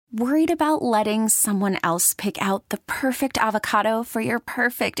Worried about letting someone else pick out the perfect avocado for your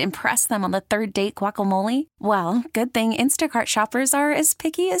perfect impress them on the third date guacamole? Well, good thing Instacart shoppers are as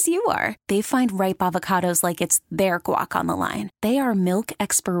picky as you are. They find ripe avocados like it's their guac on the line. They are milk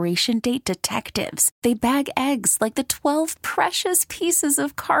expiration date detectives. They bag eggs like the 12 precious pieces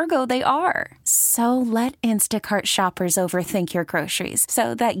of cargo they are. So let Instacart shoppers overthink your groceries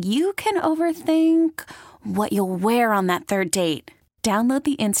so that you can overthink what you'll wear on that third date. Download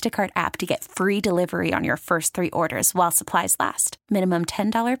the Instacart app to get free delivery on your first 3 orders while supplies last. Minimum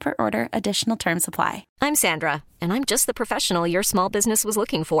 $10 per order. Additional terms apply. I'm Sandra, and I'm just the professional your small business was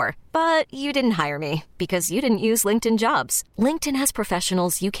looking for. But you didn't hire me because you didn't use LinkedIn Jobs. LinkedIn has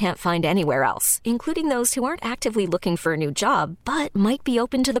professionals you can't find anywhere else, including those who aren't actively looking for a new job, but might be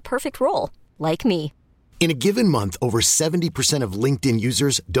open to the perfect role, like me. In a given month, over 70% of LinkedIn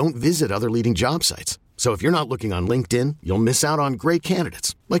users don't visit other leading job sites. So if you're not looking on LinkedIn, you'll miss out on great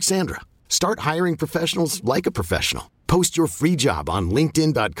candidates like Sandra. Start hiring professionals like a professional. Post your free job on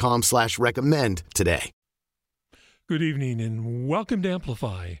linkedin.com/recommend today. Good evening and welcome to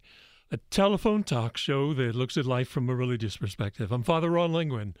Amplify, a telephone talk show that looks at life from a religious perspective. I'm Father Ron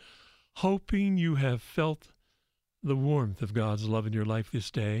Lingwin, hoping you have felt the warmth of God's love in your life this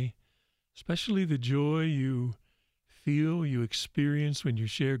day, especially the joy you feel, you experience when you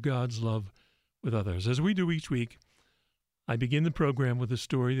share God's love with others. As we do each week, I begin the program with a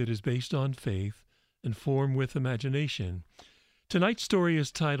story that is based on faith and formed with imagination. Tonight's story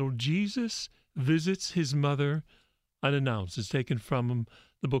is titled Jesus Visits His Mother Unannounced. It's taken from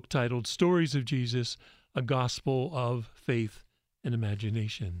the book titled Stories of Jesus, A Gospel of Faith and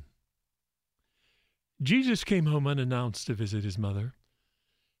Imagination. Jesus came home unannounced to visit his mother.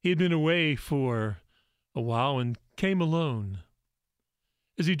 He had been away for a while and came alone.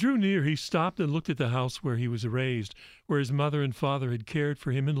 As he drew near, he stopped and looked at the house where he was raised, where his mother and father had cared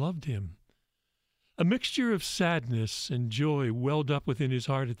for him and loved him. A mixture of sadness and joy welled up within his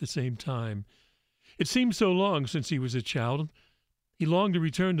heart at the same time. It seemed so long since he was a child. He longed to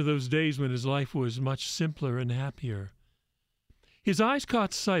return to those days when his life was much simpler and happier. His eyes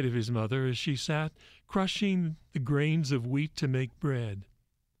caught sight of his mother as she sat crushing the grains of wheat to make bread.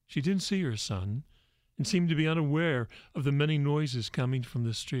 She didn't see her son and seemed to be unaware of the many noises coming from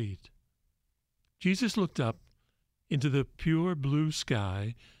the street. Jesus looked up into the pure blue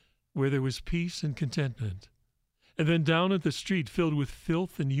sky where there was peace and contentment, and then down at the street filled with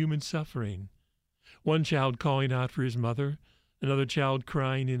filth and human suffering. One child calling out for his mother, another child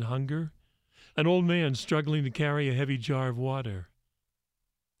crying in hunger, an old man struggling to carry a heavy jar of water.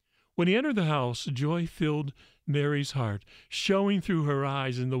 When he entered the house, joy filled Mary's heart, showing through her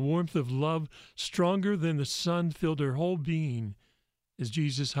eyes, and the warmth of love stronger than the sun filled her whole being as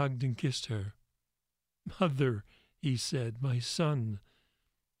Jesus hugged and kissed her. "Mother," he said, "my son,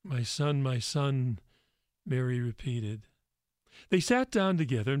 my son, my son," Mary repeated. They sat down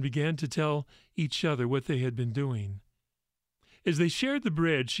together and began to tell each other what they had been doing. As they shared the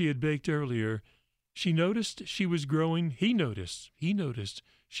bread she had baked earlier, he noticed she was growing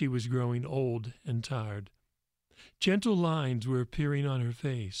old and tired. Gentle lines were appearing on her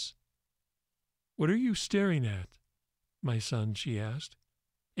face. "What are you staring at, my son?" she asked.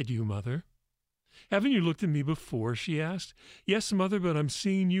 "At you, Mother." "Haven't you looked at me before?" she asked. "Yes, Mother, but I'm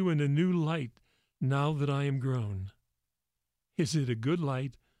seeing you in a new light now that I am grown." "Is it a good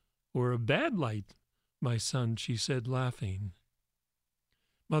light or a bad light, my son?" she said, laughing.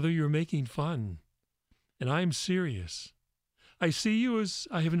 "Mother, you're making fun, and I am serious. I see you as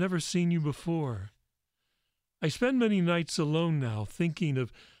I have never seen you before. I spend many nights alone now, thinking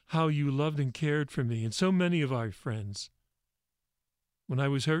of how you loved and cared for me and so many of our friends. When I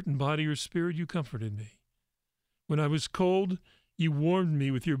was hurt in body or spirit, you comforted me. When I was cold, you warmed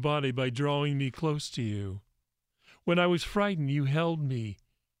me with your body by drawing me close to you. When I was frightened, you held me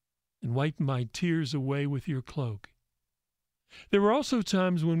and wiped my tears away with your cloak. There were also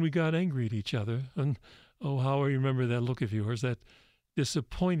times when we got angry at each other, and oh, how I remember that look of yours, that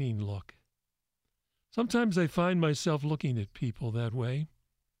disappointing look. Sometimes I find myself looking at people that way.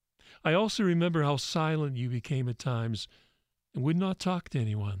 I also remember how silent you became at times and would not talk to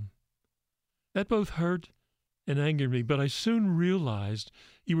anyone. That both hurt and angered me, but I soon realized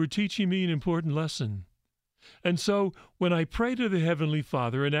you were teaching me an important lesson. And so, when I pray to the Heavenly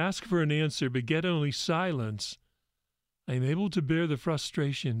Father and ask for an answer but get only silence, I am able to bear the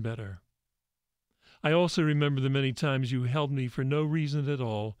frustration better. I also remember the many times you held me for no reason at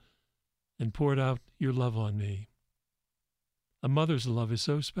all and poured out your love on me. A mother's love is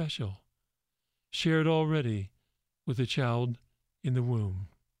so special, shared already with a child in the womb.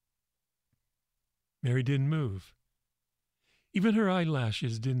 Mary didn't move. Even her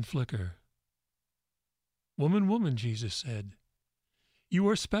eyelashes didn't flicker. "Woman, woman," Jesus said, "you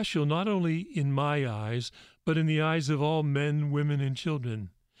are special not only in my eyes, but in the eyes of all men, women, and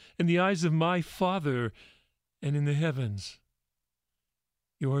children, in the eyes of my Father and in the heavens.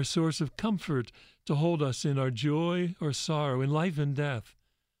 You are a source of comfort to hold us in our joy or sorrow, in life and death.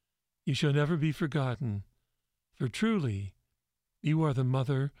 You shall never be forgotten, for truly you are the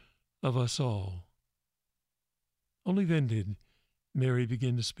mother of us all." Only then did Mary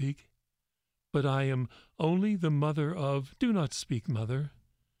begin to speak. "But I am only the mother of—" "Do not speak, mother.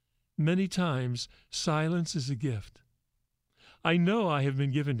 Many times silence is a gift. I know I have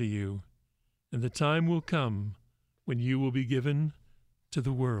been given to you, and the time will come when you will be given to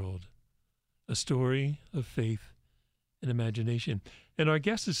the world." A story of faith and imagination. And our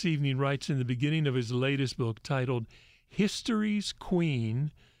guest this evening writes in the beginning of his latest book titled History's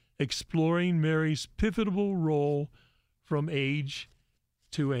Queen, exploring Mary's pivotal role from age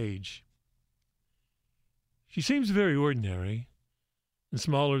to age. She seems very ordinary and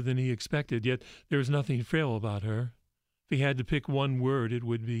smaller than he expected, yet there is nothing frail about her. If he had to pick one word, it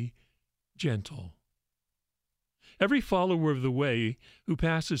would be gentle. Every follower of the way who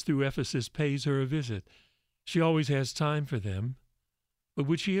passes through Ephesus pays her a visit. She always has time for them. But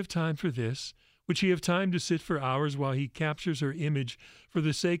would she have time for this? Would she have time to sit for hours while he captures her image for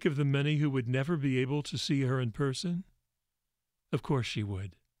the sake of the many who would never be able to see her in person? Of course she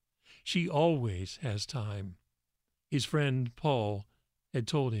would. She always has time. His friend Paul had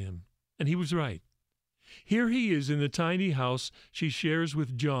told him, and he was right. Here he is in the tiny house she shares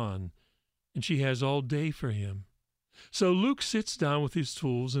with John, and she has all day for him. So Luke sits down with his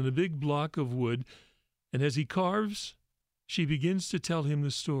tools and a big block of wood, and as he carves, she begins to tell him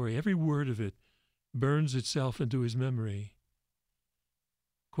the story. Every word of it burns itself into his memory.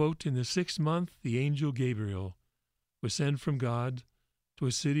 Quote, "In the 6th month, the angel Gabriel was sent from God to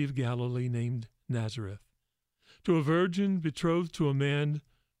a city of Galilee named Nazareth, to a virgin betrothed to a man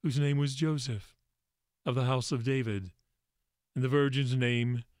whose name was Joseph, of the house of David, and the virgin's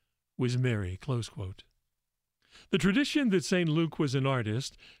name was Mary." Close quote. The tradition that St. Luke was an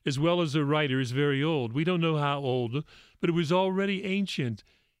artist as well as a writer is very old. We don't know how old, but it was already ancient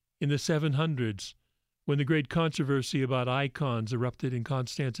in the 700s when the great controversy about icons erupted in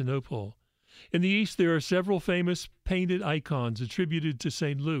Constantinople. In the East, there are several famous painted icons attributed to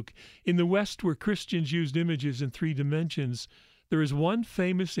St. Luke. In the West, where Christians used images in 3 dimensions, there is one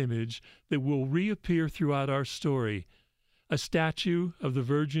famous image that will reappear throughout our story, a statue of the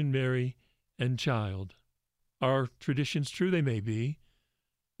Virgin Mary and child. Are traditions true? They may be.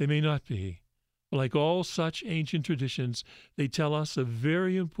 They may not be. But like all such ancient traditions, they tell us a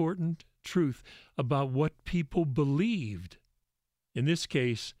very important truth about what people believed. In this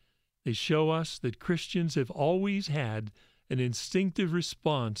case, they show us that Christians have always had an instinctive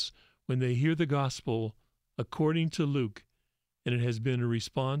response when they hear the gospel according to Luke, and it has been a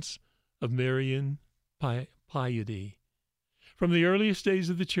response of Marian piety. From the earliest days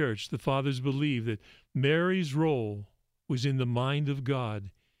of the church, the fathers believed that Mary's role was in the mind of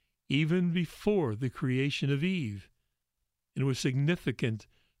God even before the creation of Eve, and was significant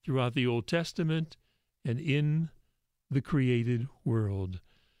throughout the Old Testament and in the created world.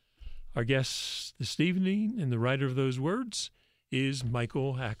 Our guest this evening, and the writer of those words, is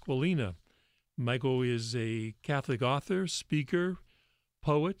Michael Aquilina. Michael is a Catholic author, speaker,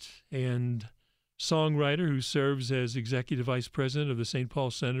 poet, and songwriter who serves as Executive Vice President of the St.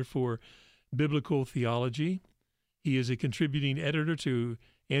 Paul Center for Biblical Theology. He is a contributing editor to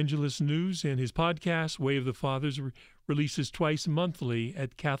Angelus News, and his podcast, Way of the Fathers, releases twice monthly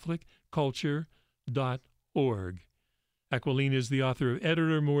at catholicculture.org. Aquilina is the author of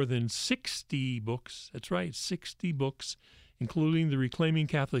editor more than 60 books. That's right, 60 books, including the Reclaiming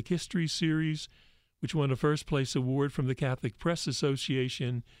Catholic History series, which won a first-place award from the Catholic Press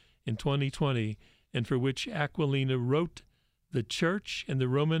Association in 2020, and for which Aquilina wrote The Church and the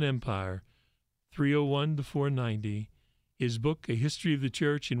Roman Empire, 301 to 490. His book, A History of the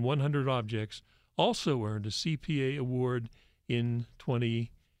Church in 100 Objects, also earned a CPA award in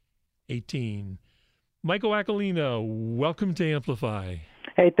 2018. Michael Aquilina, welcome to Amplify.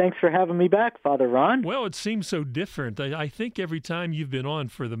 Hey, thanks for having me back, Father Ron. Well, it seems so different. I think every time you've been on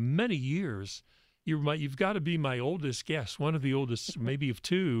for the many years, you've got to be my oldest guest, one of the oldest, maybe of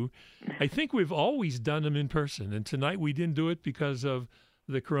two. I think we've always done them in person, and tonight we didn't do it because of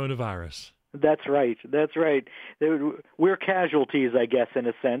the coronavirus. That's right. That's right. We're casualties, I guess, in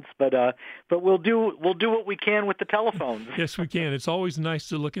a sense, but we'll do what we can with the telephones. Yes, we can. It's always nice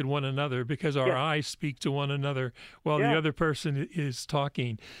to look at one another because our eyes speak to one another while the other person is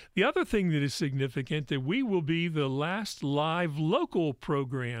talking. The other thing that is significant that we will be the last live local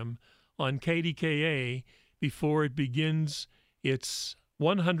program on KDKA before it begins its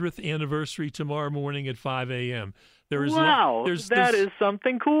 100th anniversary tomorrow morning at 5 a.m. That is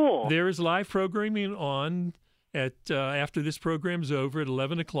something cool. There is live programming on at after this program's over at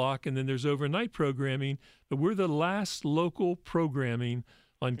 11 o'clock, and then there's overnight programming. But we're the last local programming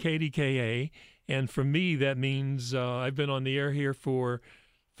on KDKA, and for me, that means I've been on the air here for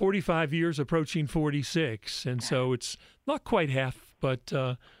 45 years, approaching 46, and so it's not quite half, but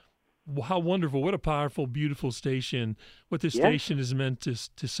how wonderful, what a powerful, beautiful station, what this station has meant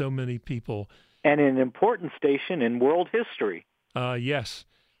to so many people. And an important station in world history. Yes.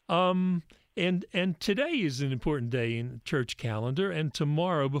 And today is an important day in the church calendar. And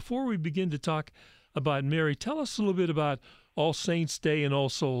tomorrow, before we begin to talk about Mary, tell us a little bit about All Saints' Day and All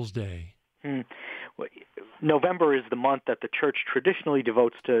Souls' Day. Well, November is the month that the church traditionally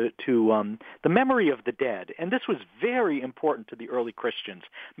devotes to the memory of the dead. And this was very important to the early Christians.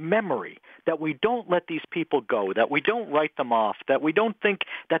 Memory, that we don't let these people go, that we don't write them off, that we don't think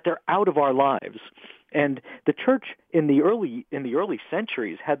that they're out of our lives. And the church in the early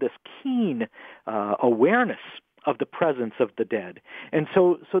centuries had this keen awareness of the presence of the dead. And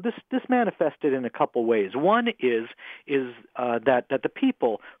so this manifested in a couple ways. One is that the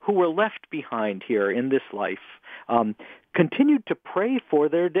people who were left behind here in this life continued to pray for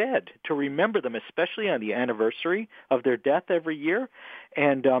their dead, to remember them, especially on the anniversary of their death every year,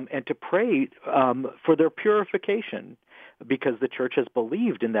 and to pray for their purification, because the church has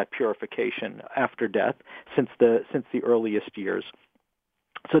believed in that purification after death since the earliest years.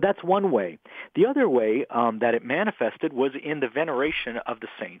 So that's one way. The other way that it manifested was in the veneration of the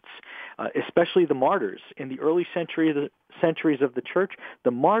saints, especially the martyrs. In the early centuries of the church,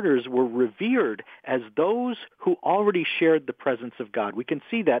 the martyrs were revered as those who already shared the presence of God. We can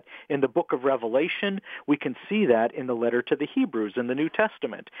see that in the book of Revelation. We can see that in the letter to the Hebrews in the New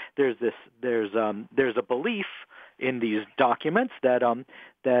Testament. There's a belief in these documents that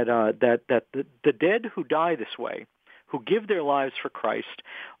the dead who die this way, who give their lives for Christ,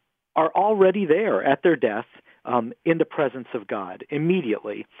 are already there at their death in the presence of God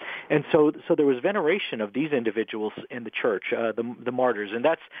immediately. And so there was veneration of these individuals in the church, the martyrs, and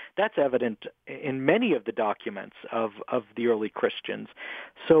that's evident in many of the documents of the early Christians.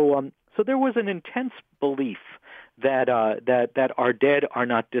 So there was an intense belief that our dead are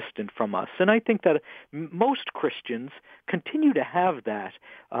not distant from us. And I think that most Christians continue to have that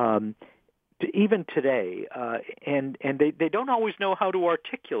even today, and they don't always know how to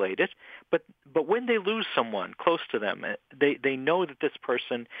articulate it, but when they lose someone close to them, they know that this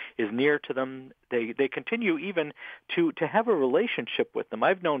person is near to them. They continue even to have a relationship with them.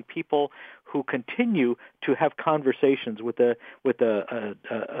 I've known people who continue to have conversations with a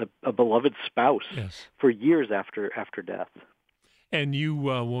beloved spouse for years after death. And you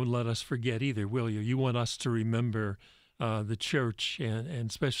won't let us forget either, will you? You want us to remember the church and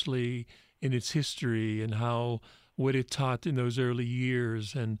especially in its history and what it taught in those early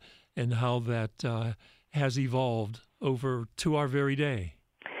years and how that has evolved over to our very day.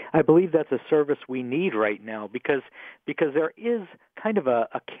 I believe that's a service we need right now because there is kind of a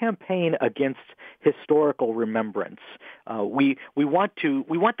campaign against historical remembrance. We want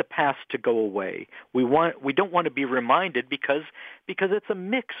the past to go away. We don't want to be reminded because it's a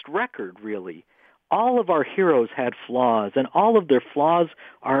mixed record, really. All of our heroes had flaws, and all of their flaws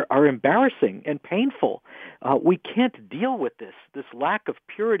are embarrassing and painful. We can't deal with this lack of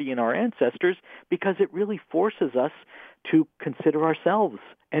purity in our ancestors because it really forces us to consider ourselves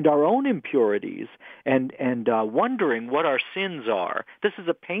and our own impurities and wondering what our sins are. This is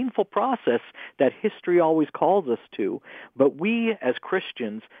a painful process that history always calls us to, but we as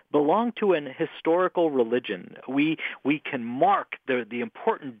Christians belong to an historical religion. We can mark the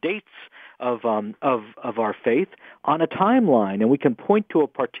important dates of our faith on a timeline, and we can point to a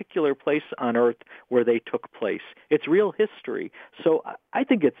particular place on earth where they took place. It's real history. So I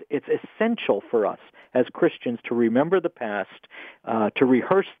think it's essential for us as Christians to remember the past, to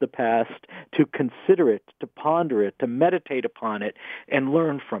rehearse the past, to consider it, to ponder it, to meditate upon it, and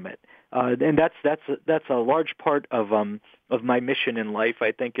learn from it. And that's a large part of my mission in life.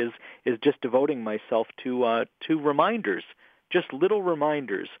 I think is just devoting myself to reminders, just little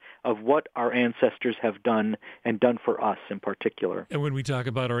reminders of what our ancestors have done and done for us in particular. And when we talk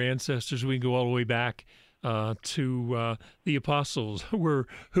about our ancestors, we can go all the way back to the apostles who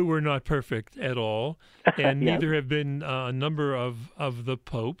were not perfect at all, and Yes. neither have been a number of the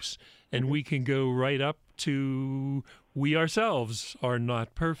popes, and we can go right up to we ourselves are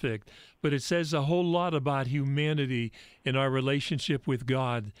not perfect. But it says a whole lot about humanity and our relationship with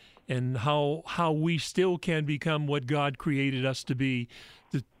God, and how we still can become what God created us to be,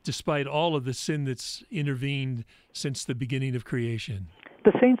 despite all of the sin that's intervened since the beginning of creation.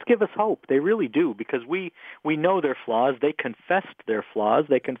 The saints give us hope. They really do, because we know their flaws. They confessed their flaws.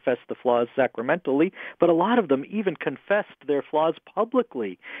 They confessed the flaws sacramentally, but a lot of them even confessed their flaws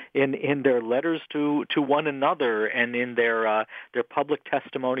publicly in their letters to one another and in their public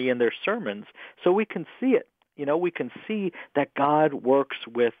testimony and their sermons. So we can see it. We can see that God works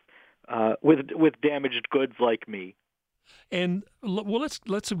with damaged goods like me. And well,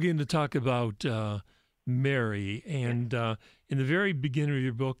 let's begin to talk about Mary. And in the very beginning of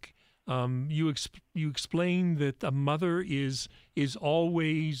your book, you explain that a mother is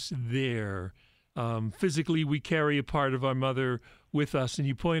always there. Physically, we carry a part of our mother with us, and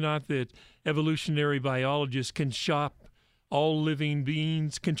you point out that evolutionary biologists can trace all living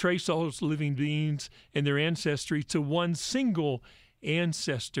beings and their ancestry to one single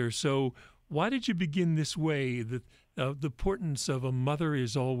ancestor. So why did you begin this way, that the importance of a mother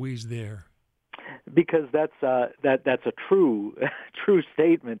is always there? Because that's a true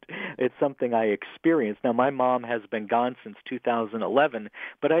statement. It's something I experienced. Now, my mom has been gone since 2011,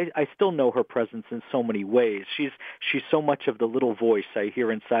 but I still know her presence in so many ways. She's so much of the little voice I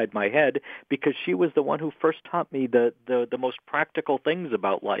hear inside my head, because she was the one who first taught me the most practical things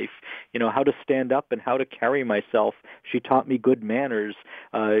about life. How to stand up and how to carry myself. She taught me good manners.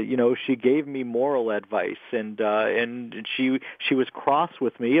 She gave me moral advice, and she was cross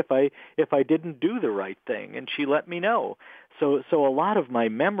with me if I didn't do the right thing, and she let me know. So a lot of my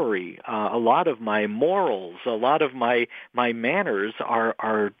memory, a lot of my morals, a lot of my manners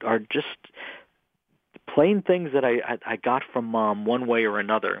are just plain things that I got from Mom one way or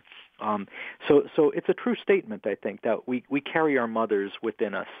another. So it's a true statement, I think, that we carry our mothers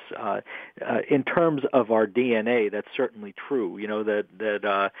within us. In terms of our DNA, that's certainly true.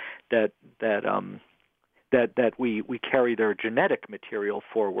 That we carry their genetic material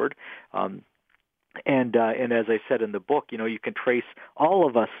forward. And as I said in the book, you can trace all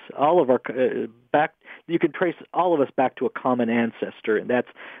of us back to a common ancestor, and that's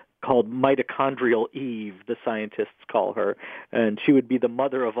called mitochondrial Eve, the scientists call her, and she would be the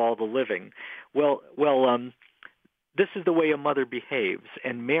mother of all the living. Well, this is the way a mother behaves,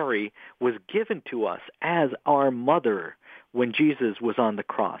 and Mary was given to us as our mother when Jesus was on the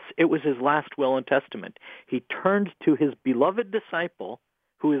cross. It was his last will and testament. He turned to his beloved disciple,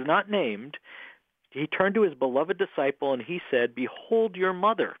 who is not named. He turned to his beloved disciple and he said, "Behold your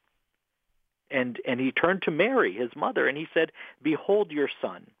mother." And he turned to Mary, his mother, and he said, "Behold your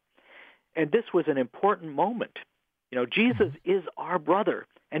son." And this was an important moment. Jesus is our brother,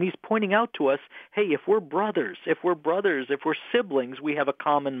 and he's pointing out to us, hey, if we're brothers, if we're siblings, we have a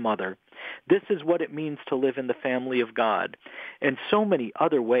common mother. This is what it means to live in the family of God. And so many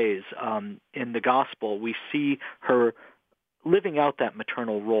other ways in the gospel, we see her living out that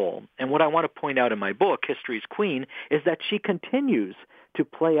maternal role. And what I want to point out in my book, History's Queen, is that she continues to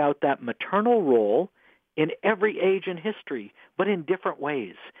play out that maternal role in every age in history, but in different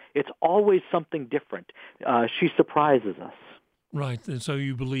ways. It's always something different. She surprises us. Right. And so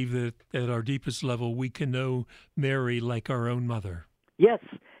you believe that at our deepest level, we can know Mary like our own mother. Yes.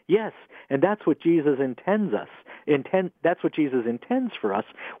 And that's what Jesus intends that's what Jesus intends for us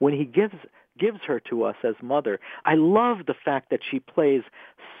when he gives her to us as mother. I love the fact that she plays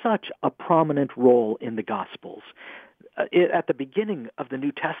such a prominent role in the Gospels. At the beginning of the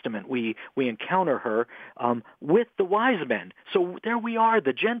New Testament, we encounter her with the wise men. So there we are,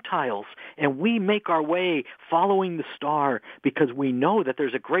 the Gentiles, and we make our way following the star because we know that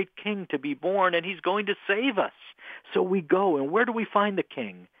there's a great king to be born and he's going to save us. So we go, and where do we find the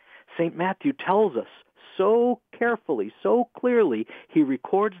king? St. Matthew tells us so carefully, so clearly, he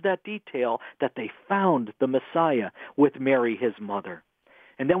records that detail that they found the Messiah with Mary, his mother.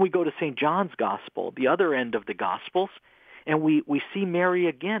 And then we go to St. John's Gospel, the other end of the Gospels, and we see Mary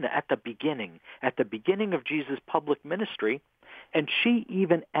again at the beginning of Jesus' public ministry, and she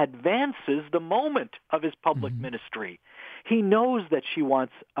even advances the moment of his public ministry. He knows that she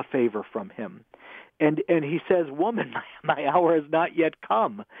wants a favor from him. And he says, "Woman, my hour has not yet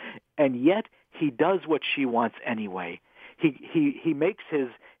come." And yet he does what she wants anyway. He makes his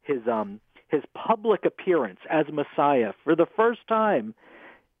public appearance as Messiah for the first time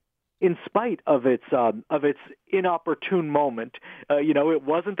in spite of its inopportune moment. It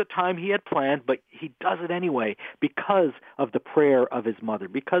wasn't the time he had planned, but he does it anyway because of the prayer of his mother,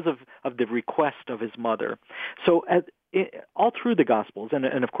 because of the request of his mother. So all through the Gospels,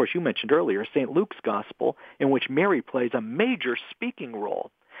 and of course you mentioned earlier St. Luke's Gospel, in which Mary plays a major speaking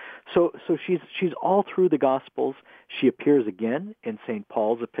role. So she's all through the Gospels. She appears again in St.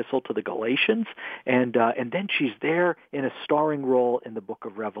 Paul's epistle to the Galatians, and then she's there in a starring role in the book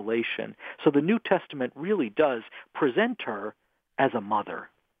of Revelation. So the New Testament really does present her as a mother.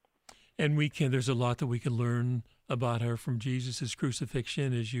 And there's a lot that we can learn about her from Jesus'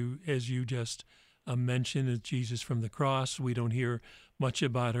 crucifixion, as you just mentioned, as Jesus from the cross. We don't hear much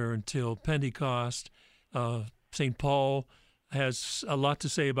about her until Pentecost. St. Paul has a lot to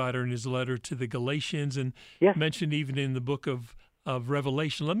say about her in his letter to the Galatians, and mentioned even in the book of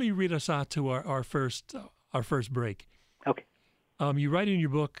Revelation. Let me read us out to our first break. Okay. You write in your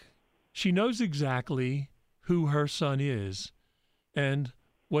book, she knows exactly who her son is and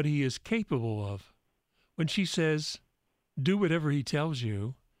what he is capable of. When she says, do whatever he tells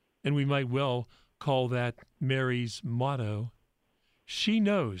you, and we might well call that Mary's motto, she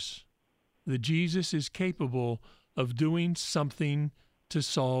knows that Jesus is capable of doing something to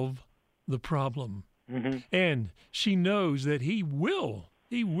solve the problem. Mm-hmm. And she knows that he will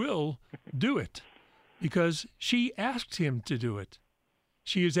do it because she asked him to do it.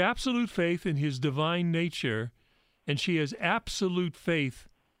 She has absolute faith in his divine nature, and she has absolute faith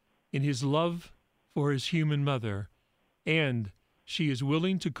in his love for his human mother, and she is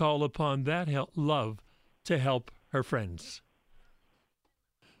willing to call upon that love to help her friends.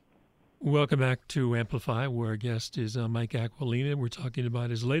 Welcome back to Amplify, where our guest is Mike Aquilina. We're talking about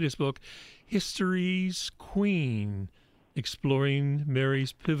his latest book, History's Queen, exploring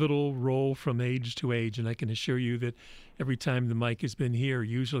Mary's pivotal role from age to age. And I can assure you that every time the Mike has been here,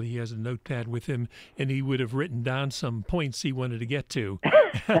 usually he has a notepad with him, and he would have written down some points he wanted to get to.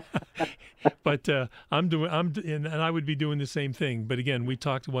 But and I would be doing the same thing. But again, we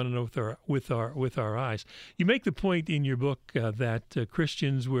talk to one another with our eyes. You make the point in your book that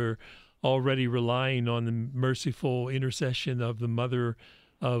Christians were already relying on the merciful intercession of the Mother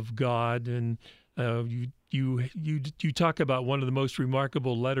of God, and you talk about one of the most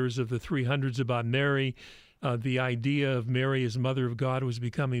remarkable letters of the 300s about Mary. The idea of Mary as Mother of God was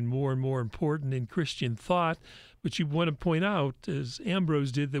becoming more and more important in Christian thought. But you want to point out, as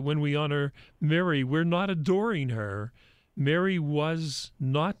Ambrose did, that when we honor Mary, we're not adoring her. Mary was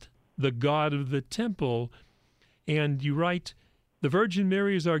not the God of the temple. And you write, the Virgin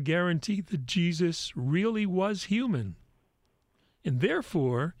Mary is our guarantee that Jesus really was human. And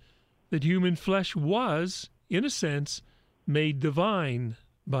therefore, that human flesh was, in a sense, made divine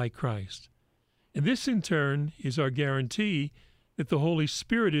by Christ. And this, in turn, is our guarantee that the Holy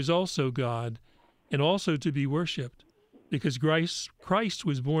Spirit is also God and also to be worshipped, because Christ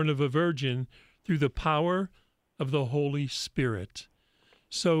was born of a virgin through the power of the Holy Spirit.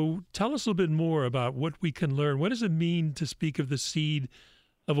 So tell us a little bit more about what we can learn. What does it mean to speak of the seed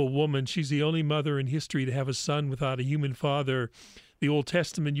of a woman? She's the only mother in history to have a son without a human father. The Old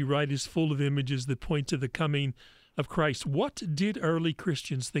Testament, you write, is full of images that point to the coming of Christ. What did early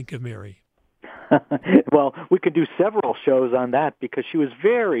Christians think of Mary? Well, we could do several shows on that because she was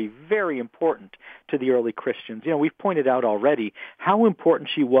very, very important to the early Christians. We've pointed out already how important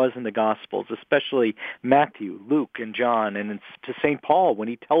she was in the Gospels, especially Matthew, Luke, and John, and to St. Paul when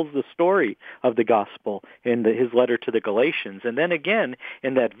he tells the story of the Gospel in his letter to the Galatians. And then again,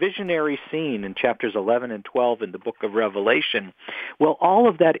 in that visionary scene in chapters 11 and 12 in the book of Revelation. Well, all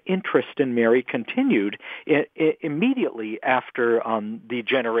of that interest in Mary continued immediately after the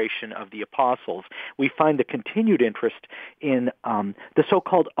generation of the apostles. We find the continued interest in the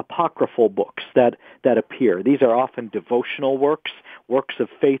so-called apocryphal books that appear. These are often devotional works of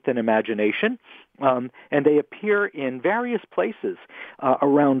faith and imagination, and they appear in various places.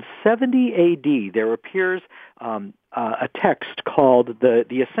 Around 70 A.D., there appears a text called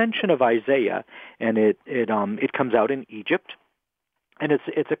the Ascension of Isaiah, and it comes out in Egypt, and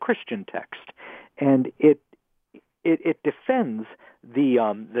it's a Christian text, and it defends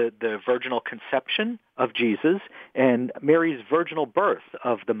the virginal conception of Jesus and Mary's virginal birth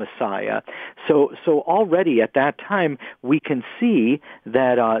of the Messiah. So already at that time we can see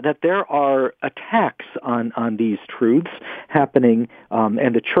that there are attacks on these truths happening,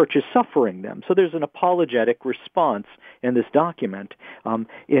 and the church is suffering them. So there's an apologetic response in this document.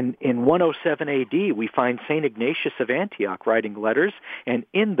 In 107 A.D., we find St. Ignatius of Antioch writing letters, and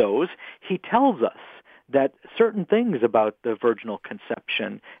in those he tells us that certain things about the virginal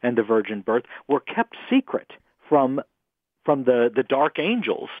conception and the virgin birth were kept secret from from the dark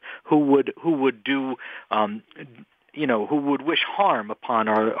angels who would do who would wish harm upon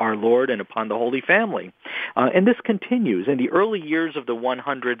our Lord and upon the Holy Family. And this continues. In the early years of the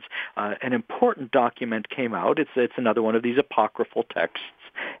 100s, an important document came out. It's another one of these apocryphal texts,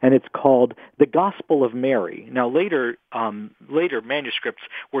 and it's called the Gospel of Mary. Now, later manuscripts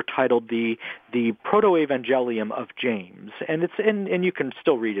were titled the Proto-Evangelium of James, and and you can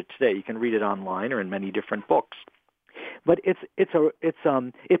still read it today. You can read it online or in many different books. But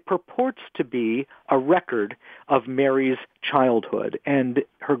it purports to be a record of Mary's childhood and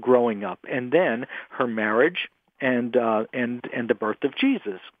her growing up, and then her marriage and the birth of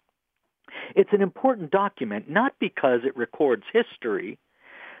Jesus. It's an important document not because it records history,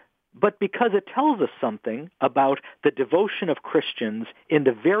 but because it tells us something about the devotion of Christians in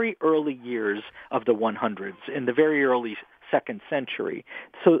the very early years of the 100s, in the very early 2nd century.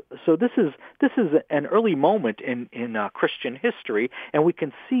 So this is an early moment in Christian history, and we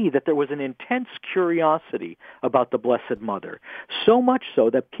can see that there was an intense curiosity about the Blessed Mother, so much so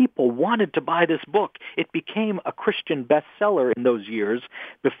that people wanted to buy this book. It became a Christian bestseller in those years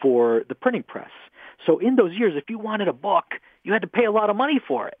before the printing press. So in those years, if you wanted a book, you had to pay a lot of money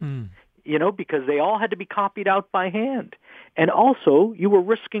for it. Because they all had to be copied out by hand. And also, you were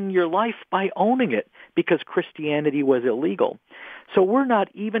risking your life by owning it because Christianity was illegal. So we're not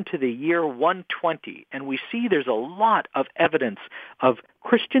even to the year 120, and we see there's a lot of evidence of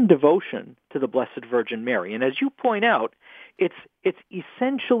Christian devotion to the Blessed Virgin Mary. And as you point out, it's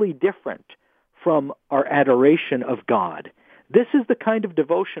essentially different from our adoration of God. This is the kind of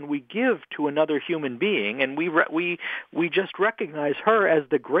devotion we give to another human being, and we just recognize her as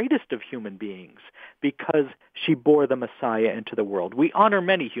the greatest of human beings because she bore the Messiah into the world. We honor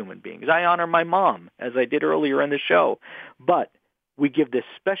many human beings. I honor my mom, as I did earlier in the show, but we give this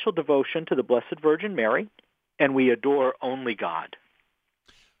special devotion to the Blessed Virgin Mary, and we adore only God.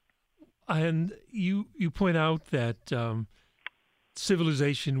 And you point out that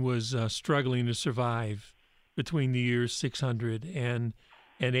civilization was struggling to survive between the years 600 and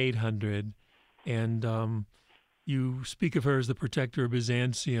 800, and you speak of her as the protector of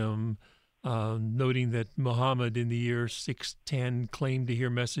Byzantium, noting that Muhammad in the year 610 claimed to hear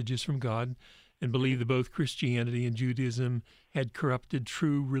messages from God and believed that both Christianity and Judaism had corrupted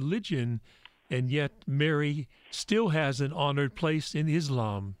true religion, and yet Mary still has an honored place in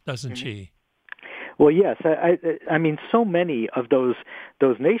Islam, doesn't she? Well, yes. I mean, so many of those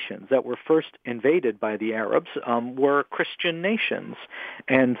nations that were first invaded by the Arabs were Christian nations,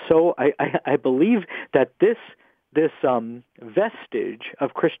 and so I believe that this vestige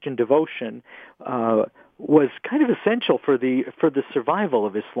of Christian devotion was kind of essential for the survival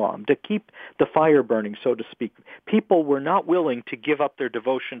of Islam, to keep the fire burning, so to speak. People were not willing to give up their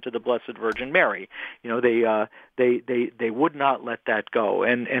devotion to the Blessed Virgin Mary. They would not let that go,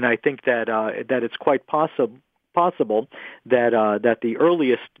 and I think that it's quite possible that the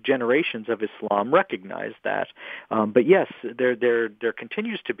earliest generations of Islam recognized that. But yes, there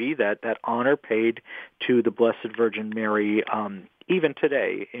continues to be that honor paid to the Blessed Virgin Mary even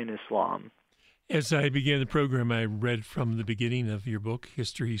today in Islam. As I began the program, I read from the beginning of your book,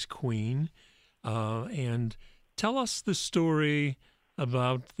 History's Queen, and tell us the story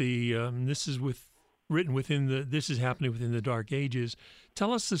about the. This is happening within the Dark Ages.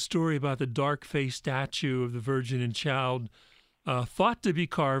 Tell us the story about the dark-faced statue of the Virgin and Child, thought to be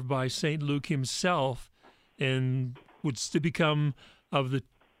carved by St. Luke himself, and what was to become of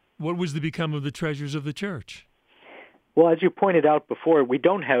the treasures of the Church? Well, as you pointed out before, we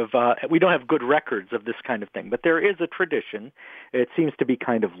don't have good records of this kind of thing, but there is a tradition. It seems to be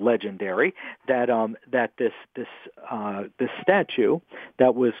kind of legendary that this statue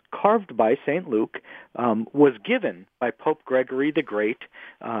that was carved by St. Luke was given by Pope Gregory the Great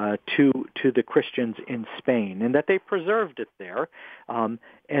to the Christians in Spain, and that they preserved it there,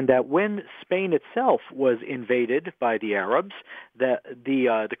 and that when Spain itself was invaded by the Arabs, that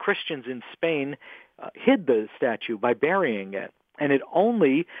the Christians in Spain hid the statue by burying it. And it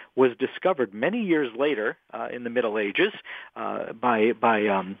only was discovered many years later in the Middle Ages by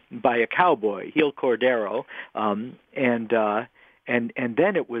a cowboy, Gil Cordero, and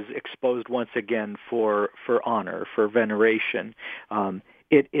then it was exposed once again for honor, for veneration.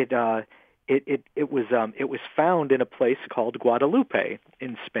 It was found in a place called Guadalupe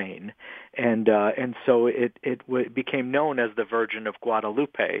in Spain, and so it became known as the Virgin of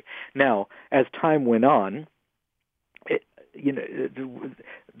Guadalupe. Now, as time went on,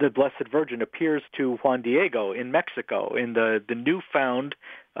 the Blessed Virgin appears to Juan Diego in Mexico, in the newfound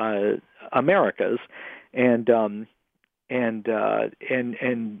Americas, and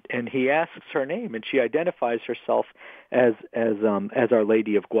and he asks her name, and she identifies herself as Our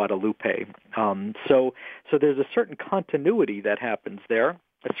Lady of Guadalupe. So there's a certain continuity that happens there,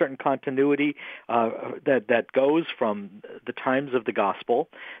 a certain continuity that goes from the times of the Gospel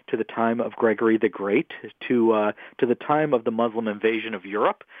to the time of Gregory the Great to the time of the Muslim invasion of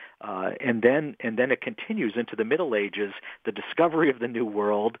Europe, and then it continues into the Middle Ages, the discovery of the New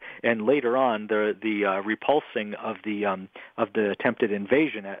World, and later on the repulsing of the attempted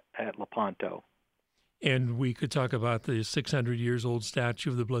invasion at Lepanto. And we could talk about the 600 years old statue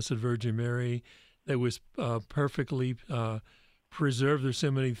of the Blessed Virgin Mary that was perfectly preserved. There's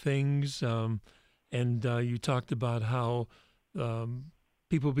so many things, and you talked about how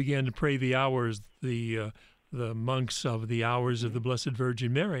people began to pray the hours, the monks of the hours of the Blessed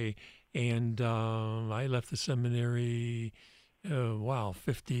Virgin Mary. And I left the seminary,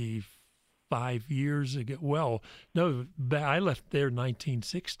 55 years ago. Well, no, I left there in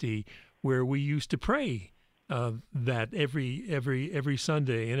 1960, where we used to pray that every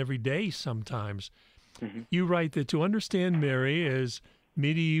Sunday and every day sometimes. Mm-hmm. You write that to understand Mary as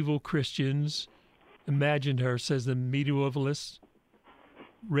medieval Christians imagined her, says the medievalist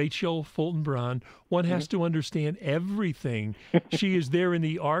Rachel Fulton Braun, one has to understand everything. She is there in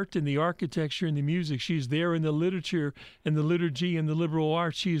the art and the architecture and the music. She is there in the literature and the liturgy and the liberal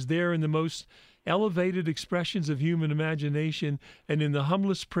arts. She is there in the most elevated expressions of human imagination and in the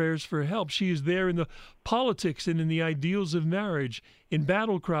humblest prayers for help. She is there in the politics and in the ideals of marriage, in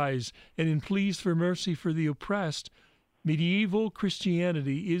battle cries and in pleas for mercy for the oppressed. Medieval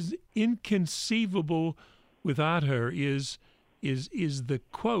Christianity is inconceivable without her, is the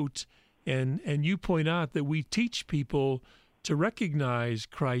quote, and you point out that we teach people to recognize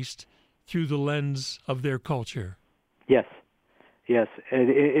Christ through the lens of their culture. Yes.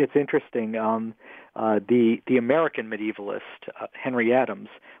 It's interesting. The American medievalist Henry Adams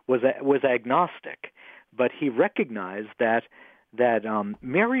was agnostic, but he recognized that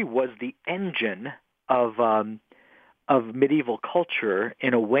Mary was the engine of medieval culture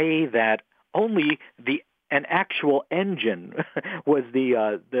in a way that only an actual engine was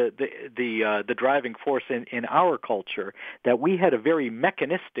the driving force in our culture, that we had a very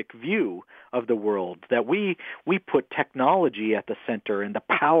mechanistic view of the world, that we put technology at the center and the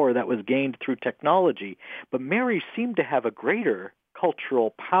power that was gained through technology. But Mary seemed to have a greater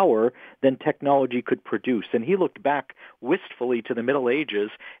cultural power than technology could produce. And he looked back wistfully to the Middle Ages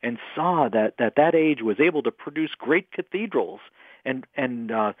and saw that age was able to produce great cathedrals and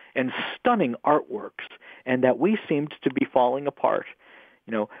stunning artworks, and that we seemed to be falling apart.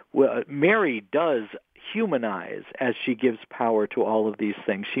 Mary does humanize as she gives power to all of these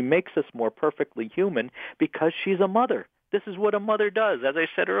things. She makes us more perfectly human because she's a mother. This is what a mother does. As I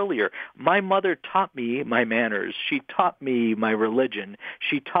said earlier, my mother taught me my manners. She taught me my religion.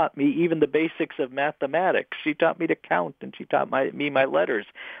 She taught me even the basics of mathematics. She taught me to count, and she taught me my letters.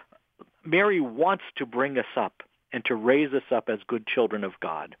 Mary wants to bring us up and to raise us up as good children of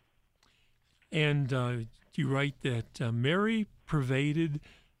God. And you write that Mary pervaded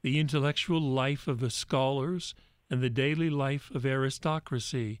the intellectual life of the scholars and the daily life of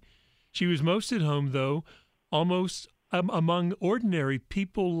aristocracy. She was most at home, though, almost among ordinary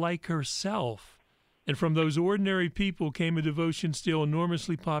people like herself. And from those ordinary people came a devotion still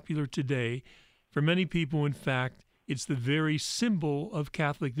enormously popular today. For many people, in fact, it's the very symbol of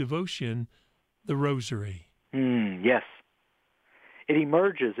Catholic devotion, the Rosary. Yes. It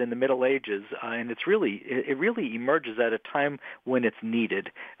emerges in the Middle Ages, and it really emerges at a time when it's needed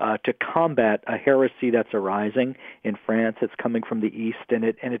to combat a heresy that's arising in France. It's coming from the East, and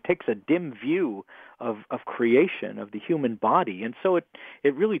it takes a dim view of creation, of the human body, and so it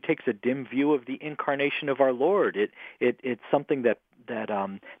really takes a dim view of the incarnation of our Lord. It's something that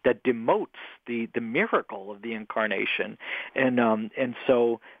demotes the miracle of the incarnation, and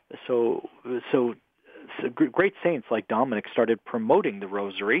so great saints like Dominic started promoting the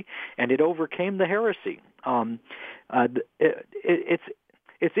Rosary, and it overcame the heresy.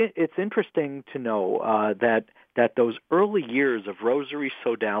 It's interesting to know that those early years of Rosary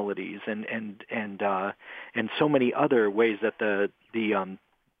sodalities and so many other ways that the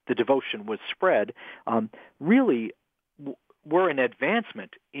devotion was spread really were an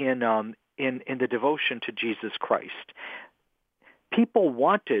advancement in the devotion to Jesus Christ. People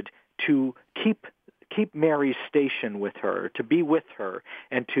wanted to keep Mary's station with her, to be with her,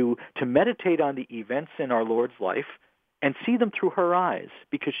 and to meditate on the events in our Lord's life and see them through her eyes,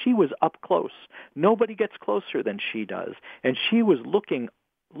 because she was up close. Nobody gets closer than she does. And she was looking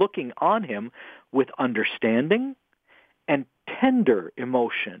on him with understanding and tender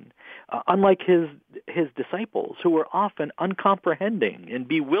emotion, unlike his disciples, who were often uncomprehending and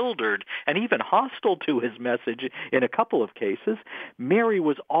bewildered and even hostile to his message in a couple of cases. Mary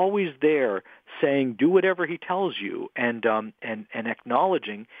was always there saying, do whatever he tells you, and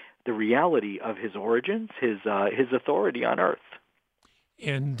acknowledging the reality of his origins, his authority on earth.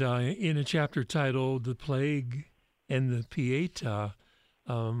 And in a chapter titled The Plague and the Pietà,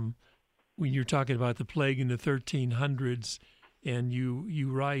 when you're talking about the plague in the 1300s, and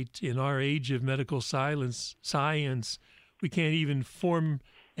you write, in our age of medical science, we can't even form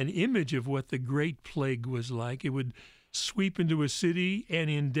an image of what the Great Plague was like. It would sweep into a city, and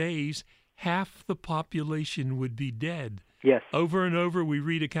in days, half the population would be dead. Yes. Over and over, we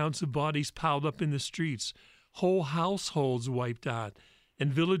read accounts of bodies piled up in the streets, whole households wiped out,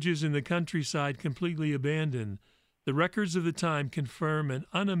 and villages in the countryside completely abandoned. The records of the time confirm an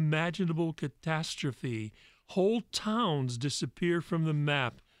unimaginable catastrophe. Whole towns disappear from the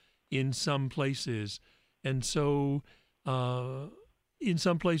map in some places. And so in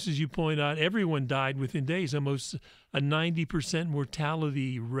some places, you point out, everyone died within days, almost a 90%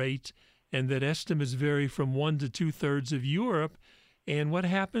 mortality rate, and that estimates vary from 1 to 2/3 of Europe. And what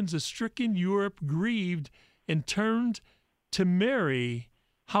happens? A stricken Europe grieved and turned to Mary.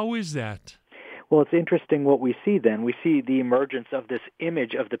 How is that? Well, it's interesting what we see then. We see the emergence of this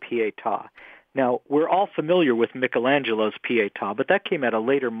image of the Pietà. Now, we're all familiar with Michelangelo's Pietà, but that came at a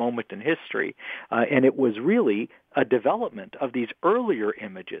later moment in history, and it was really a development of these earlier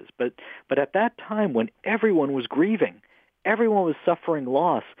images. But at that time, when everyone was grieving, everyone was suffering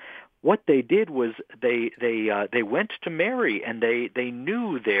loss, what they did was they went to Mary, and they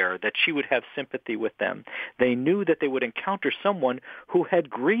knew there that she would have sympathy with them. They knew that they would encounter someone who had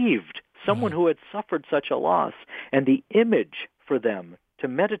grieved, someone who had suffered such a loss, and the image for them to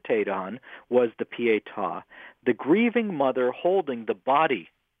meditate on was the Pietà, the grieving mother holding the body,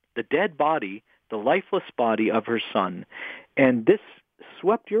 the dead body, the lifeless body of her son. And this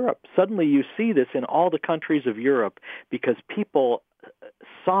swept Europe. Suddenly you see this in all the countries of Europe because people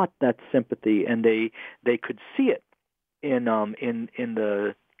sought that sympathy, and they could see it in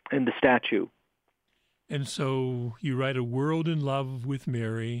the statue. And so you write, a world in love with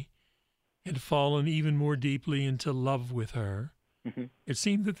Mary had fallen even more deeply into love with her. Mm-hmm. It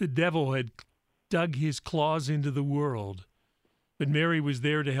seemed that the devil had dug his claws into the world, but Mary was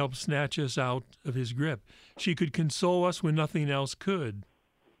there to help snatch us out of his grip. She could console us when nothing else could,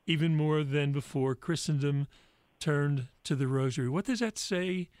 even more than before Christendom turned to the rosary. What does that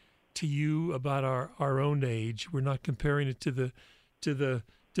say to you about our own age? We're not comparing it to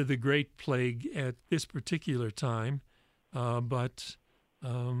the Great Plague at this particular time, but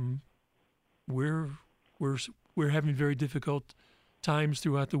we're having very difficult times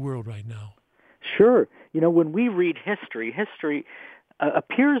throughout the world right now. Sure. When we read history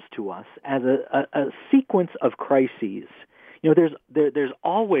appears to us as a sequence of crises. There's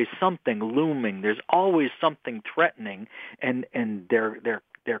always something looming. There's always something threatening, and there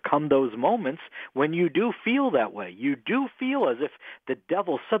come those moments when you do feel that way. You do feel as if the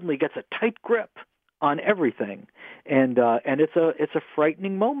devil suddenly gets a tight grip on everything, and it's a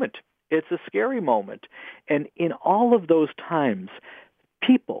frightening moment. It's a scary moment. And in all of those times,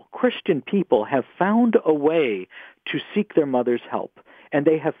 Christian people, have found a way to seek their mother's help. And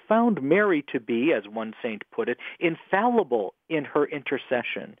they have found Mary to be, as one saint put it, infallible in her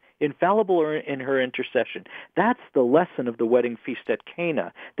intercession. That's the lesson of the wedding feast at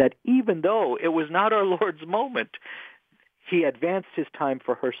Cana, that even though it was not our Lord's moment, he advanced his time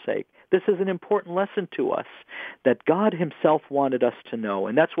for her sake. This is an important lesson to us that God himself wanted us to know,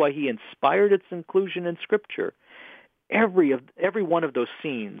 and that's why he inspired its inclusion in Scripture. Every one of those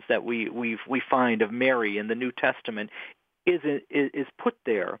scenes that we find of Mary in the New Testament is put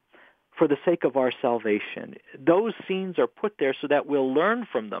there for the sake of our salvation. Those scenes are put there so that we'll learn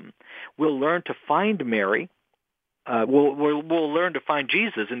from them. We'll learn to find Mary. We'll learn to find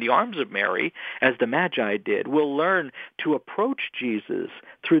Jesus in the arms of Mary, as the Magi did. We'll learn to approach Jesus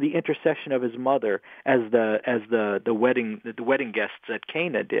through the intercession of his mother, as the wedding guests at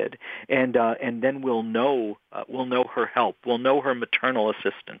Cana did, and then we'll know her help. We'll know her maternal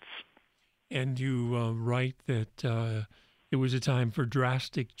assistance. And you write that it was a time for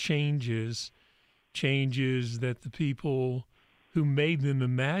drastic changes that the people who made them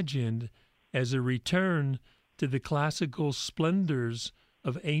imagined as a return to the classical splendors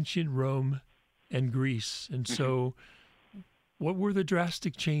of ancient Rome and Greece. And so what were the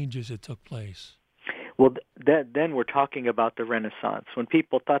drastic changes that took place? Well, then we're talking about the Renaissance, when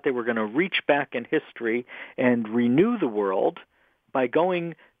people thought they were going to reach back in history and renew the world by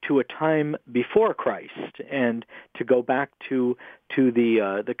going to a time before Christ and to go back to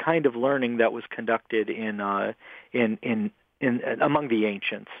the kind of learning that was conducted in among the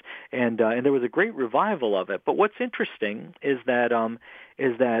ancients, and there was a great revival of it. But what's interesting is that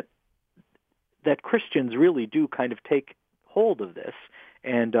Christians really do kind of take hold of this,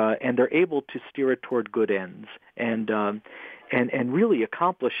 and they're able to steer it toward good ends, and really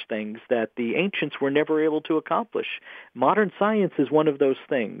accomplish things that the ancients were never able to accomplish. Modern science is one of those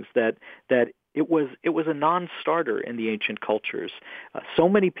things that it was a non-starter in the ancient cultures. So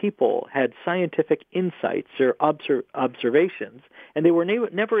many people had scientific insights or observations, and they were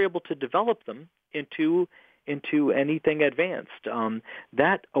never able to develop them into anything advanced.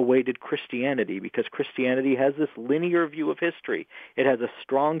 That awaited Christianity, because Christianity has this linear view of history. It has a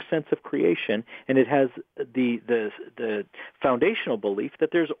strong sense of creation, and it has the foundational belief that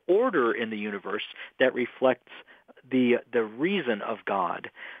there's order in the universe that reflects the reason of God.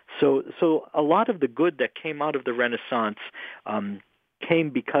 So a lot of the good that came out of the Renaissance came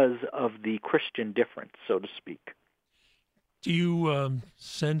because of the Christian difference, so to speak. Do you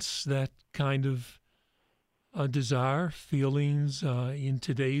sense that kind of desire, feelings in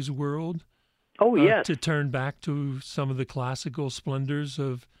today's world? Oh, yes. To turn back to some of the classical splendors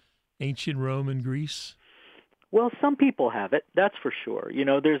of ancient Rome and Greece? Well, some people have it, that's for sure.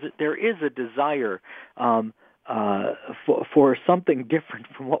 There is a desire for something different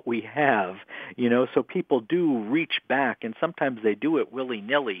from what we have, so people do reach back, and sometimes they do it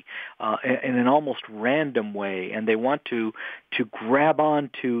willy-nilly in an almost random way, and they want to grab on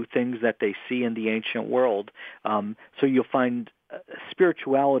to things that they see in the ancient world. So you'll find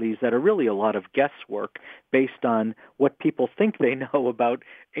spiritualities that are really a lot of guesswork based on what people think they know about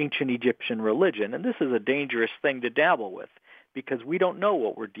ancient Egyptian religion, and this is a dangerous thing to dabble with, because we don't know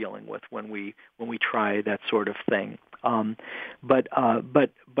what we're dealing with when we try that sort of thing. But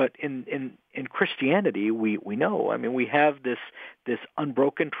in Christianity, we know. I mean, we have this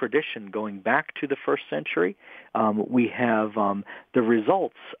unbroken tradition going back to the first century. We have the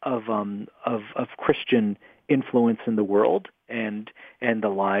results of Christian influence in the world and the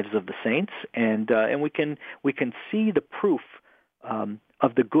lives of the saints, and we can see the proof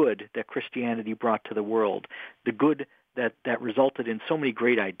of the good that Christianity brought to the world, the good that resulted in so many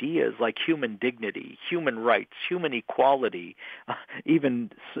great ideas like human dignity, human rights, human equality, even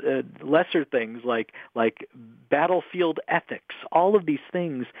lesser things like battlefield ethics, all of these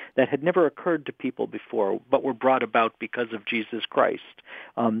things that had never occurred to people before but were brought about because of Jesus Christ.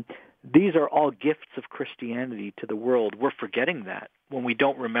 These are all gifts of Christianity to the world. We're forgetting that when we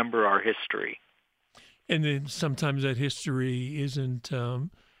don't remember our history. And then sometimes that history doesn't go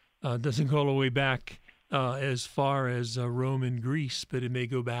all the way back as far as Rome and Greece, but it may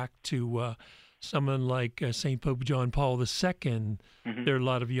go back to someone like St. Pope John Paul II. Mm-hmm. There are a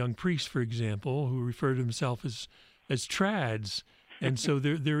lot of young priests, for example, who refer to themselves as trads, and so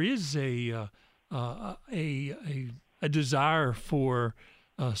there is a desire for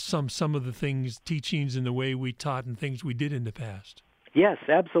some of the teachings, and the way we taught and things we did in the past. Yes,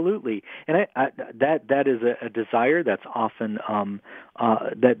 absolutely, and that is a desire that's often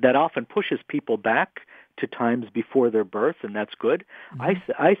that often pushes people back to times before their birth, and that's good.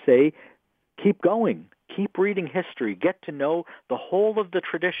 Mm-hmm. I say, keep going, keep reading history, get to know the whole of the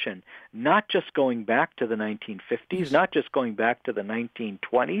tradition, not just going back to the 1950s, not just going back to the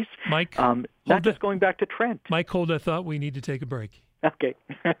 1920s, Mike, not just going back to Trent. Mike, hold that thought. We need to take a break. Okay.